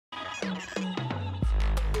Hello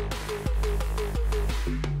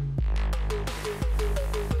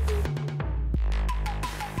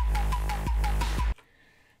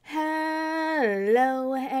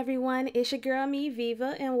everyone, it's your girl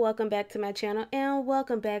Viva, and welcome back to my channel, and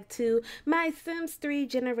welcome back to my Sims 3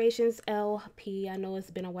 Generations LP. I know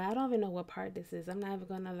it's been a while. I don't even know what part this is. I'm not even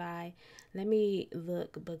gonna lie. Let me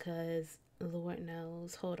look, because Lord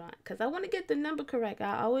knows. Hold on, because I want to get the number correct.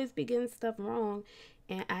 I always be getting stuff wrong,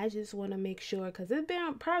 and I just want to make sure, because it's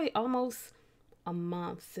been probably almost a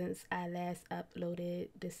month since I last uploaded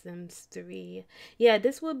The Sims 3. Yeah,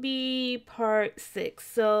 this will be part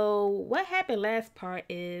 6. So what happened last part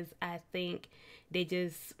is, I think they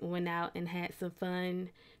just went out and had some fun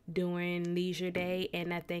during leisure day,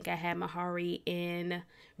 and I think I had Mahari and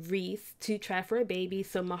Reese to try for a baby.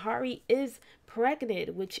 So Mahari is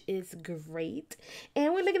pregnant, which is great,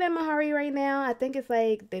 and we're looking at Mahari right now. I think it's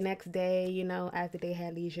like the next day, you know, after they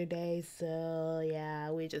had leisure day. So yeah,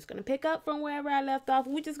 we're just gonna pick up from wherever I left off.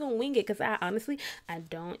 We're just gonna wing it, because I honestly, I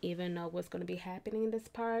don't even know what's gonna be happening in this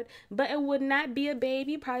part, but it would not be a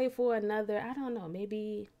baby, probably for another, I don't know,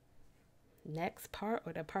 maybe next part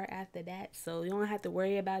or the part after that. So you don't have to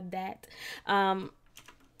worry about that.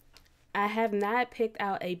 I have not picked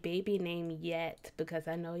out a baby name yet, because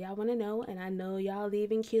I know y'all want to know, and I know y'all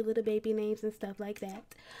leaving cute little baby names and stuff like that.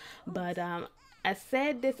 But I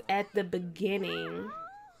said this at the beginning,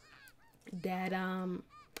 that I'm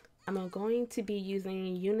going to be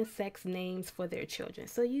using unisex names for their children.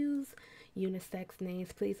 So use unisex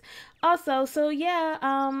names, please. Also, so yeah,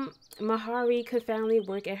 Mahari could finally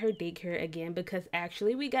work at her daycare again, because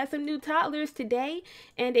actually we got some new toddlers today,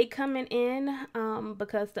 and they coming in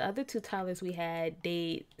because the other two toddlers we had,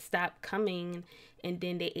 they stopped coming, and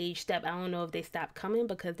then they aged up. I don't know if they stopped coming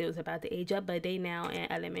because they was about to age up, but they now in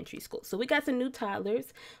elementary school. So we got some new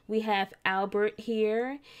toddlers. We have Albert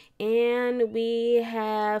here, and we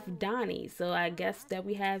have Donnie. So I guess that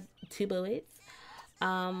we have two bullets.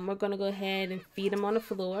 We're gonna go ahead and feed them on the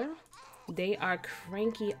floor. They are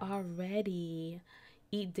cranky already.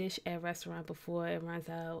 Eat dish at restaurant before it runs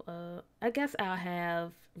out. I guess I'll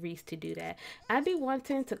have Reese to do that. I'd be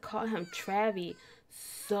wanting to call him Travie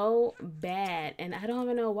so bad, and I don't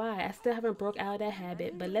even know why. I still haven't broke out of that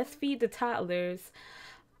habit. But let's feed the toddlers.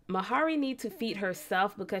 Mahari needs to feed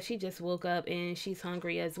herself, because she just woke up and she's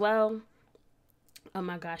hungry as well. Oh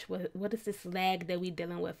my gosh, what is this lag that we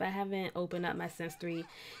dealing with? I haven't opened up my Sims 3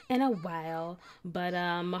 in a while, but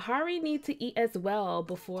Mahari needs to eat as well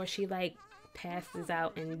before she like passes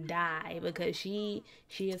out and die, because she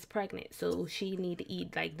is pregnant, so she need to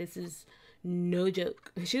eat. Like, this is no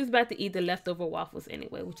joke. She was about to eat the leftover waffles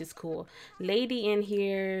anyway, which is cool. Lady in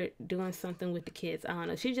here doing something with the kids. I don't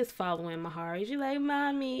know. She's just following Mahari. She's like,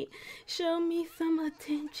 "Mommy, show me some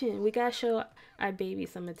attention." We gotta show our baby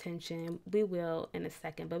some attention. We will in a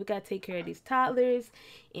second, but we gotta take care of these toddlers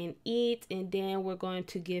and eat, and then we're going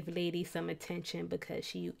to give Lady some attention, because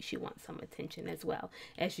she wants some attention as well,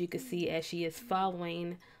 as you can see, as she is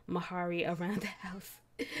following Mahari around the house.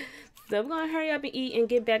 So we're gonna hurry up and eat and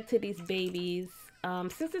get back to these babies.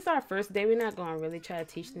 Since it's our first day, we're not gonna really try to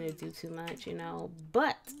teach them to do too much, you know,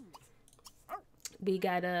 but we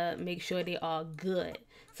gotta make sure they are good.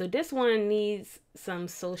 So this one needs some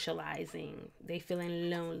socializing. They feeling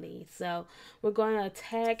lonely, so we're gonna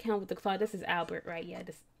attack him with the claw. This is Albert, right? Yeah,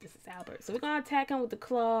 this is Albert. So we're gonna attack him with the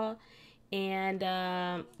claw and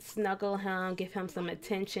snuggle him, give him some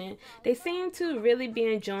attention. They seem to really be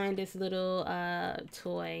enjoying this little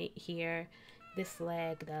toy here. This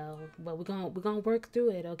leg though, but we're gonna work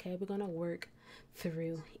through it. Okay, we're gonna work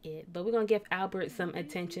through it, but we're gonna give Albert some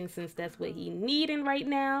attention, since that's what he needing right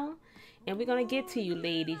now. And we're gonna get to you,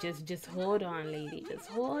 Lady. Just hold on, Lady. Just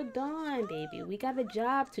hold on, baby. We got a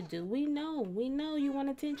job to do. We know you want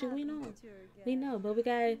attention. We know, but we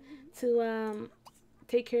got to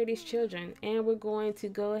take care of these children. And we're going to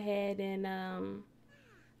go ahead and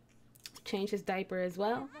change his diaper as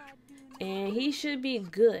well, and he should be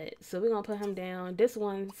good. So we're gonna put him down. This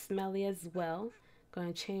one's smelly as well.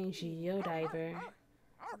 Gonna change your diaper.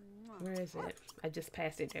 Where is it? I just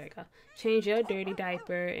passed it. There we go. Change your dirty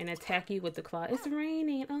diaper and attack you with the claw. It's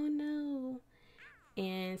raining. Oh no.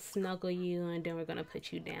 And snuggle you, and then we're gonna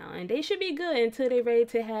put you down, and they should be good until they're ready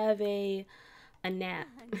to have a nap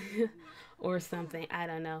or something. I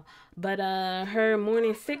don't know, but her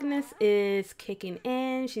morning sickness is kicking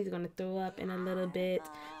in. She's gonna throw up in a little bit.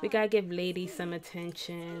 We gotta give Lady some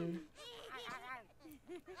attention.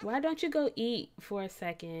 Why don't you go eat for a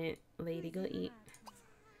second, Lady? Go eat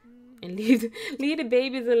and leave the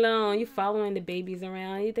babies alone. You following the babies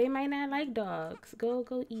around. They might not like dogs.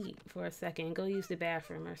 Go eat for a second. Go use the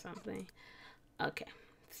bathroom or something. Okay,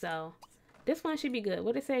 So this one should be good.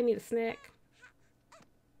 What they say? I need a snack.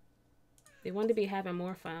 They want to be having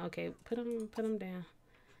more fun. Okay, put him down.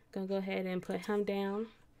 Gonna go ahead and put him down.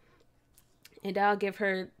 And I'll give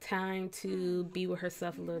her time to be with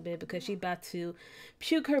herself a little bit because she's about to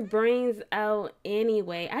puke her brains out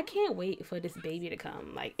anyway. I can't wait for this baby to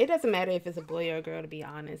come. Like, it doesn't matter if it's a boy or a girl, to be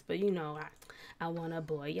honest. But, you know, I want a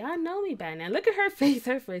boy. Y'all know me by now. Look at her face.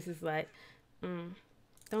 Her face is like,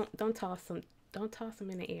 don't toss him. Don't toss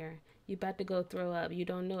him in the air. You about to go throw up. You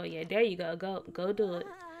don't know it yet. There you go. Go do it.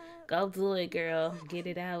 Go do it, girl. Get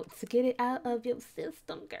it out. To get it out of your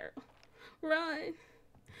system, girl. Run.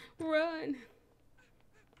 Run.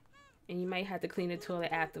 And you might have to clean the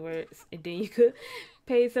toilet afterwards. And then you could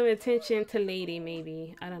pay some attention to Lady,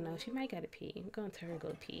 maybe. I don't know. She might gotta pee. I'm going to tell her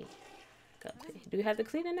go pee. Go pee. Do we have to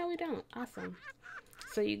clean it? No, we don't. Awesome.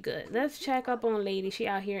 So you good. Let's check up on Lady. She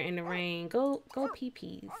out here in the rain. Go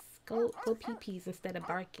pee-pees. Go pee-pees instead of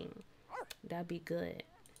barking. That'd be good.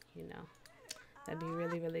 You know. That'd be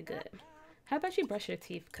really, really good. How about you brush your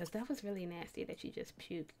teeth? Because that was really nasty that you just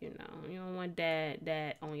puked, you know. You don't want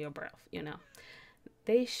that on your breath, you know.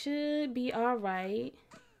 They should be all right.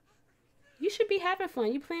 You should be having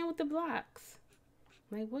fun. You playing with the blocks.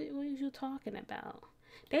 Like, what are you talking about?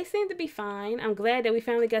 They seem to be fine. I'm glad that we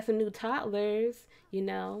finally got some new toddlers, you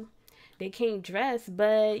know. They can't dress,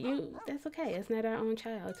 but that's okay. It's not our own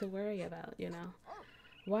child to worry about, you know.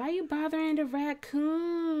 Why are you bothering the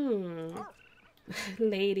raccoon?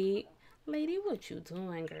 Lady, what you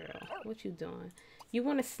doing, girl? What you doing? You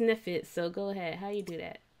want to sniff it, so go ahead. How you do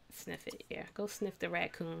that? Sniff it. Yeah, go sniff the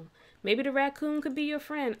raccoon. Maybe the raccoon could be your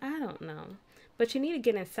friend. I don't know. But you need to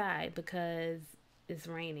get inside because it's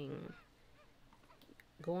raining.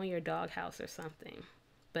 Go in your doghouse or something.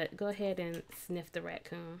 But go ahead and sniff the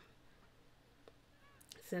raccoon.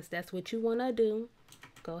 Since that's what you want to do,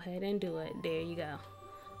 go ahead and do it. There you go.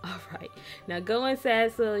 All right. Now go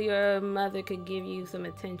inside so your mother could give you some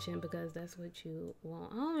attention because that's what you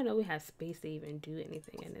want. I don't know we have space to even do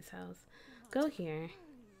anything in this house. Go here.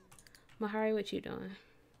 Mahari, what you doing?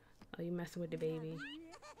 Oh, you messing with the baby.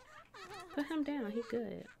 Put him down. He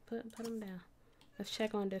good. Put him down. Let's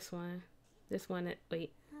check on this one. This one,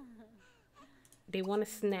 wait. They want a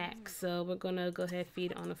snack, so we're going to go ahead and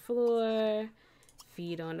feed on the floor.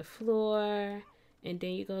 Feed on the floor. And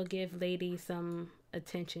then you go give Lady some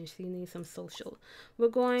attention. She needs some social. We're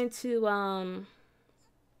going to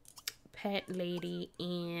pet Lady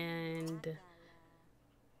and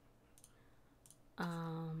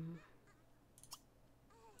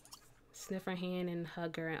sniff her hand and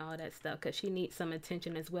hug her and all that stuff because she needs some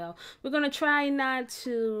attention as well. We're going to try not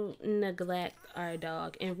to neglect our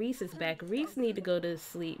dog. And Reese is back. Reese need to go to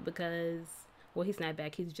sleep because, well, he's not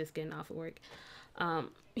back. He's just getting off of work.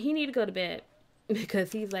 He need to go to bed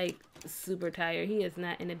because he's like super tired. He is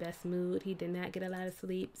not in the best mood. He did not get a lot of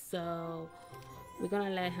sleep. So we're going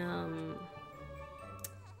to let him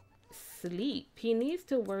sleep. He needs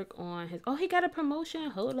to work on his, oh, he got a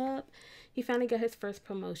promotion. Hold up. He finally got his first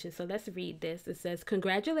promotion. So let's read this. It says,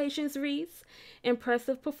 congratulations, Reese.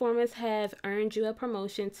 Impressive performance have earned you a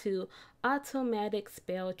promotion to automatic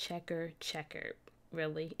spell checker.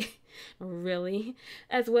 Really? Really?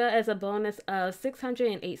 As well as a bonus of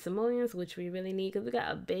 608 simoleons, which we really need because we got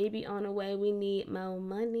a baby on the way. We need more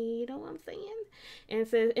money. You know what I'm saying? And it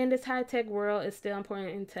says, in this high-tech world, it's still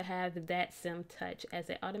important to have that sim touch. As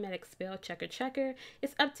an automatic spell checker,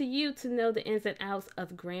 it's up to you to know the ins and outs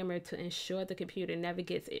of grammar to ensure the computer never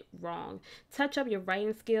gets it wrong. Touch up your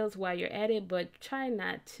writing skills while you're at it, but try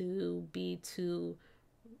not to be too,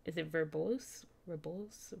 is it verbose?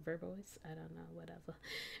 Verbose? I don't know, whatever.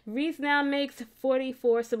 Reese now makes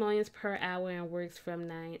 44 simoleons per hour and works from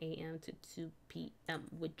 9 a.m. to 2 p.m.,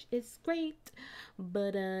 which is great.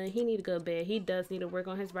 But he need to go to bed. He does need to work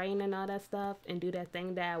on his writing and all that stuff and do that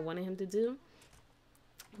thing that I wanted him to do.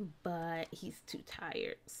 But he's too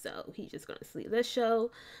tired, so he's just gonna sleep. Let's show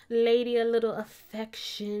Lady a little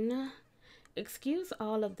affection. Excuse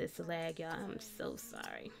all of this lag, y'all. I'm so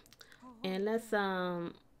sorry. And let's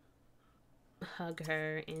hug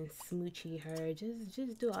her and smoochy her.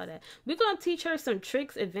 Just do all that. We're gonna teach her some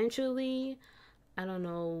tricks eventually. I don't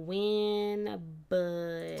know when,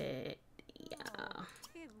 but yeah,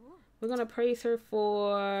 we're gonna praise her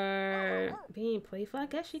for being playful. I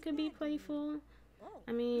guess she could be playful.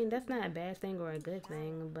 I mean, that's not a bad thing or a good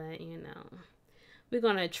thing, but you know, we're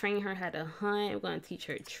going to train her how to hunt. We're going to teach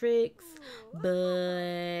her tricks,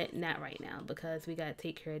 but not right now because we got to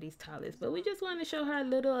take care of these toddlers. But we just want to show her a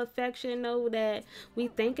little affection, know that we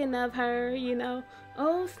thinking of her, you know.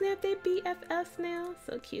 Oh, snap, they BFFs now.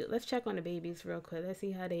 So cute. Let's check on the babies real quick. Let's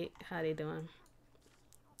see how they doing.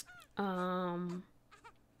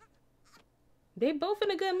 They both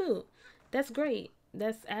in a good mood. That's great.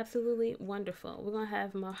 That's absolutely wonderful. We're gonna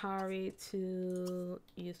have Mahari to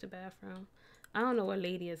use the bathroom. I don't know where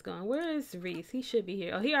Lady is going. Where is Reese? He should be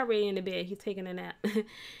here. Oh, he already in the bed. He's taking a nap.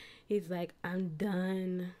 He's like, I'm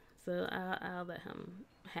done. So I'll let him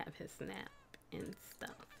have his nap and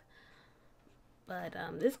stuff. But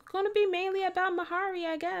this is gonna be mainly about Mahari,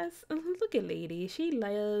 I guess. Look at Lady. She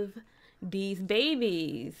loves these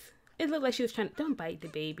babies. It looked like she was trying to, don't bite the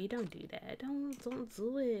baby. Don't do that. Don't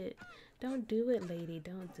do it. Don't do it, Lady.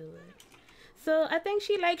 Don't do it. So I think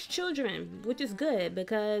she likes children, which is good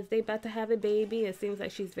because they about to have a baby. It seems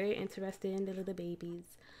like she's very interested in the little babies.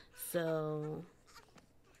 So,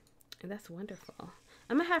 and that's wonderful.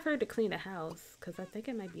 I'm gonna have her to clean the house because I think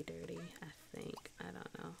it might be dirty. I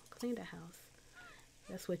don't know. Clean the house.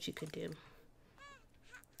 That's what you could do.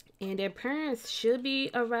 And their parents should be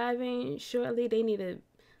arriving shortly. They need to,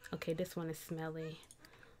 okay, this one is smelly.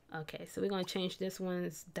 Okay, so we're going to change this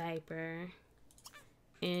one's diaper.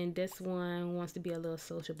 And this one wants to be a little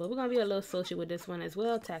social. But we're going to be a little social with this one as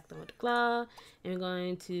well. Attack them with the claw. And we're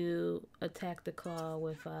going to attack the claw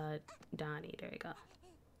with Donnie. There we go.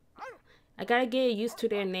 I got to get used to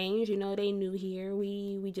their names. You know, they new here.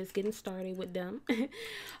 We just getting started with them.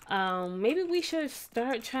 Maybe we should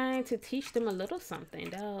start trying to teach them a little something.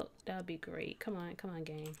 That'll be great. Come on,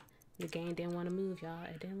 game. The game didn't want to move, y'all.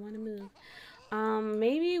 It didn't want to move.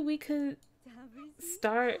 Maybe we could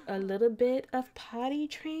start a little bit of potty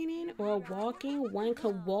training or walking. One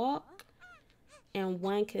could walk and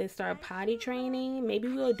one could start potty training. Maybe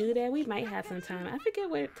we'll do that. We might have some time. I forget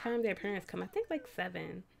what time their parents come. I think like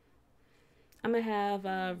 7. I'm gonna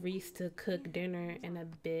have Reese to cook dinner in a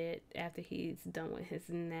bit after he's done with his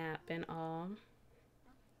nap and all.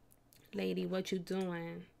 Lady, what you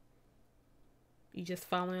doing? You just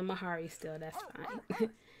following Mahari still, that's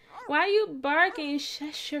fine. Why are you barking?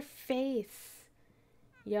 Shush your face.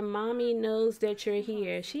 Your mommy knows that you're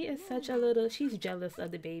here. She is such a little, she's jealous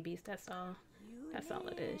of the babies, that's all. That's all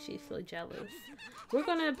it is. She's so jealous. We're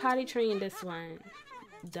gonna potty train this one.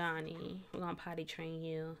 Donnie, we're gonna potty train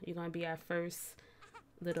you. You're gonna be our first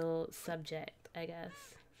little subject, I guess.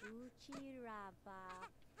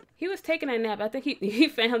 He was taking a nap. I think he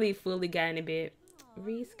finally fully got in the bed.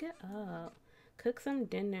 Reese, get up. Cook some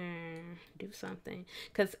dinner. Do something.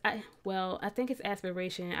 Because I think his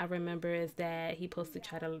aspiration, I remember, is that he's supposed to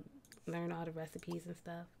try to learn all the recipes and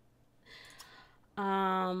stuff.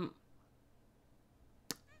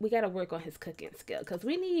 We got to work on his cooking skill because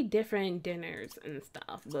we need different dinners and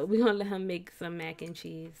stuff. But we're going to let him make some mac and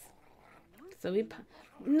cheese. So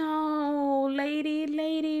no,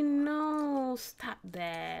 lady, no. Stop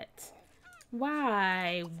that.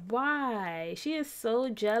 Why? She is so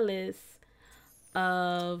jealous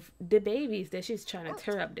of the babies that she's trying to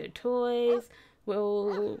tear up their toys.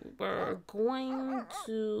 Well, we're going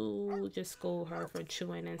to just scold her for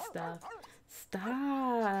chewing and stuff.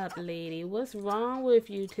 Stop, lady. What's wrong with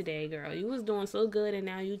you today, girl? You was doing so good and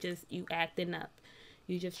now you acting up.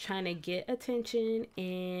 You just trying to get attention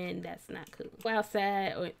and that's not cool. Go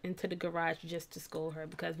outside or into the garage just to scold her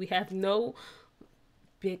because we have no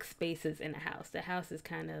big spaces in the house. The house is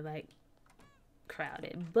kind of like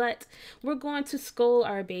crowded, but we're going to scold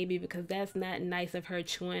our baby because that's not nice of her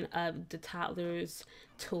chewing up the toddler's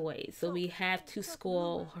toys. So we have to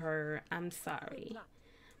scold her. I'm sorry.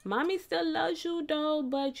 Mommy still loves you though,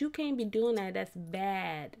 but you can't be doing that. That's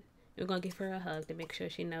bad. We're gonna give her a hug to make sure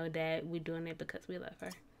she know that we're doing it because we love her.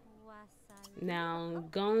 Now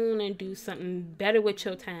go on and do something better with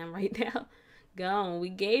your time right now. Go on. We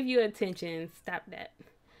gave you attention. Stop that.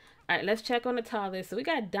 All right, let's check on the toddler. So we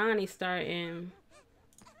got Donnie starting.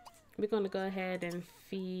 We're gonna go ahead and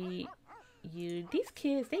feed you. These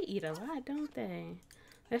kids, they eat a lot, don't they?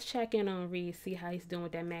 Let's check in on Reese, see how he's doing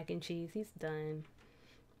with that mac and cheese. He's done.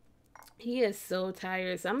 He is so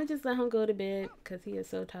tired, so I'm gonna just let him go to bed because he is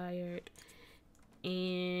so tired.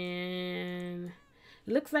 And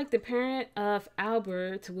looks like the parent of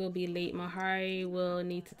Albert will be late. Mahari will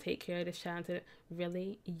need to take care of this child.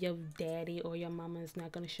 Really? Your daddy or your mama is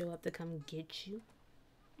not gonna show up to come get you?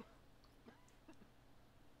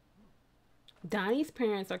 Donnie's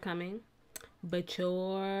parents are coming, but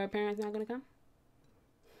your parents not gonna come?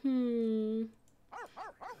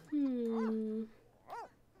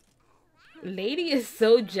 Lady is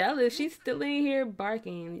so jealous. She's still in here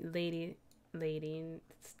barking. Lady,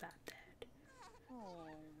 stop that.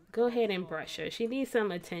 Go ahead and brush her. She needs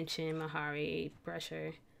some attention, Mahari. Brush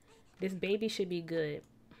her. This baby should be good.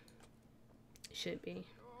 Should be.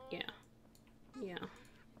 Yeah.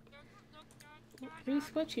 Reese,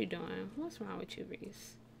 what you doing? What's wrong with you,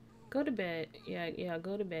 Reese? Go to bed. Yeah,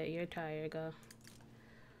 go to bed. You're tired. Go.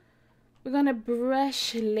 We're gonna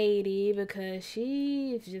brush Lady because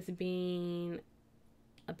she's just being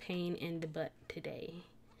a pain in the butt today.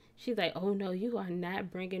 She's like, oh no, you are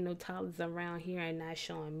not bringing no toddlers around here and not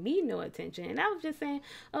showing me no attention. And I was just saying,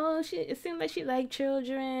 oh, it seems like she like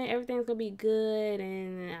children. Everything's gonna be good,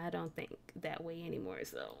 and I don't think that way anymore.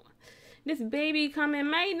 So this baby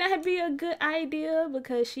coming might not be a good idea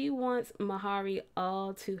because she wants Mahari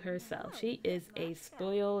all to herself. She is a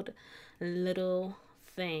spoiled little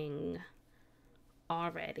thing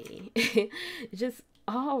already. Just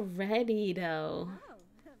already though.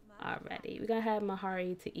 Already. We're gonna have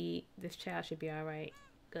Mahari to eat. This child should be alright.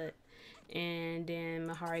 Good. And then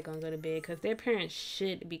Mahari gonna go to bed because their parents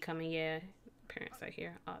should be coming. Yeah, parents are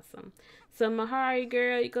here. Awesome. So Mahari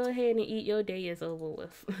girl, you go ahead and eat. Your day is over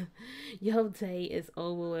with. Your day is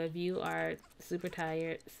over with. You are super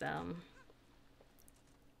tired. So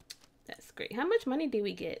that's great. How much money did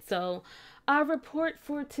we get? So our report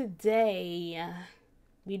for today.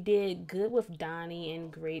 We did good with Donnie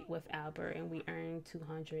and great with Albert, and we earned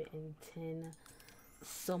 210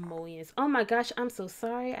 simoleons. Oh my gosh, I'm so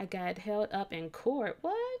sorry. I got held up in court.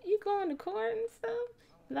 What? You going to court and stuff?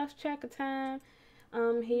 Lost track of time.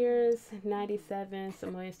 Here's 97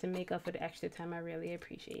 simoleons to make up for the extra time. I really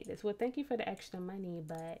appreciate this. Well, thank you for the extra money,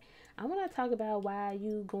 but I want to talk about why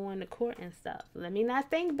you going to court and stuff. Let me not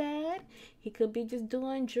think bad. He could be just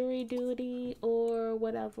doing jury duty or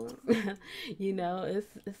whatever. You know,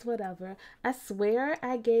 it's whatever. I swear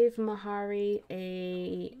I gave Mahari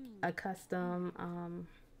a custom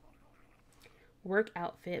work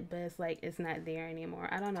outfit, but it's like it's not there anymore.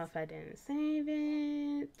 I don't know if I didn't save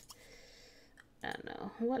it. I don't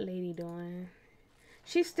know. What Lady doing?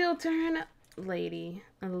 She's still turning up. Lady,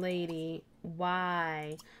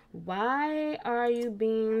 why? Why are you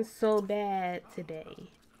being so bad today?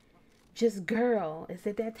 Just girl. Is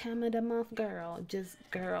it that time of the month, girl? Just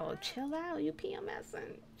girl. Chill out. You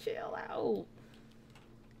PMSing. Chill out.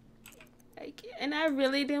 And I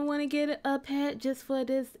really didn't want to get a pet just for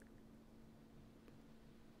this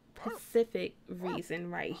specific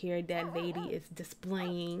reason right here that Lady is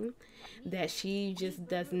displaying that she just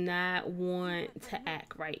does not want to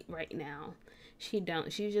act right now.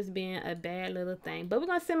 She's just being a bad little thing. But we're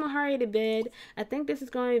gonna send Mahari to bed. I think this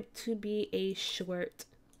is going to be a short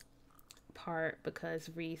part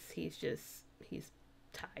because Reese, he's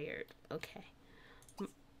tired. Okay.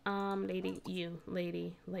 Lady,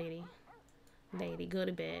 go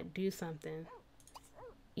to bed. Do something.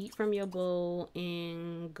 Eat from your bowl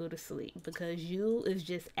and go to sleep because you is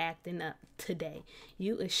just acting up today.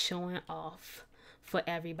 You is showing off for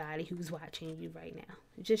everybody who's watching you right now.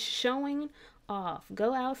 Just showing off.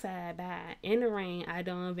 Go outside, bye. In the rain, I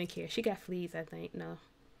don't even care. She got fleas, I think. No.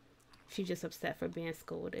 She's just upset for being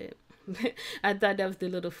scolded. I thought that was the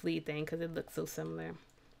little flea thing because it looks so similar.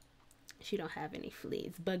 She don't have any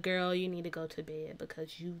fleas. But girl, you need to go to bed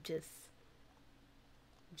because you just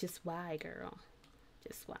why, girl?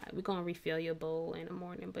 Just why? We're gonna refill your bowl in the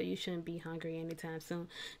morning, but you shouldn't be hungry anytime soon.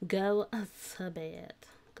 Go to bed.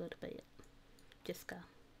 Go to bed. Just go.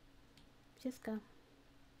 Just go.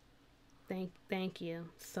 Thank you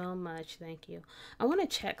so much. Thank you. I want to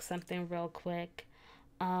check something real quick.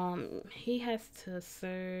 He has to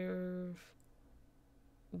serve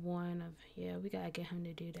one of, yeah, we gotta get him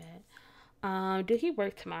to do that. Do he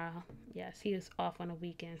work tomorrow? Yes, he is off on the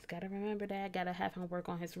weekends. Gotta remember that. Gotta have him work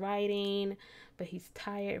on his writing, but he's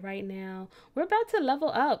tired right now. We're about to level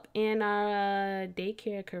up in our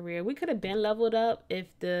daycare career. We could have been leveled up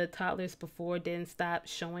if the toddlers before didn't stop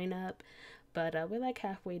showing up, but we're like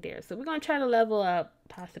halfway there. So we're gonna try to level up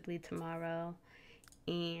possibly tomorrow.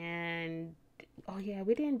 And oh yeah,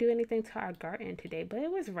 we didn't do anything to our garden today, but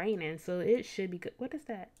it was raining, so it should be good. What is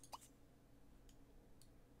that?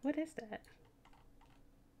 What is that?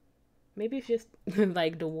 Maybe it's just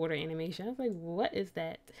like the water animation. I was like, what is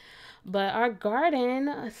that? But our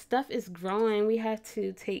garden stuff is growing. We have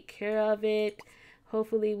to take care of it.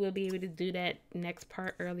 Hopefully we'll be able to do that next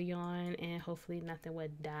part early on, and hopefully nothing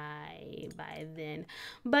would die by then.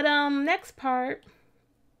 But next part,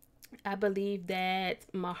 I believe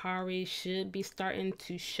that Mahari should be starting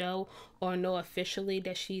to show or know officially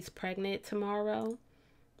that she's pregnant tomorrow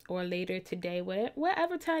or later today.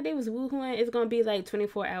 Whatever time they was woohooing, it's going to be like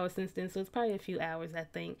 24 hours since then. So it's probably a few hours, I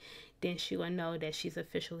think. Then she will know that she's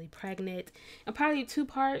officially pregnant. And probably 2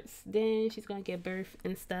 parts. Then she's going to give birth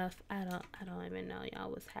and stuff. I don't even know, y'all,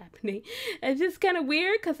 what's happening. It's just kind of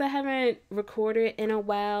weird because I haven't recorded in a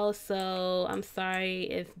while. So I'm sorry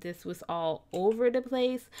if this was all over the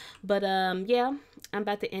place. But yeah, I'm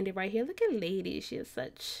about to end it right here. Look at Lady. She is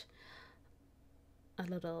such a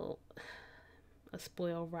little... a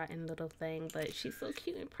spoiled, rotten little thing, but she's so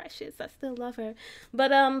cute and precious. I still love her.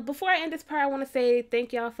 But before I end this part, I want to say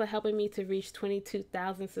thank y'all for helping me to reach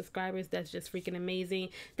 22,000 subscribers. That's just freaking amazing.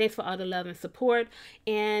 Thanks for all the love and support.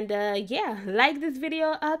 And yeah, like this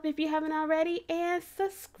video up if you haven't already, and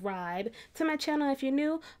subscribe to my channel if you're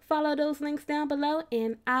new. Follow those links down below,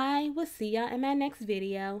 and I will see y'all in my next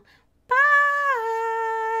video.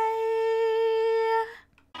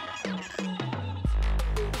 Bye.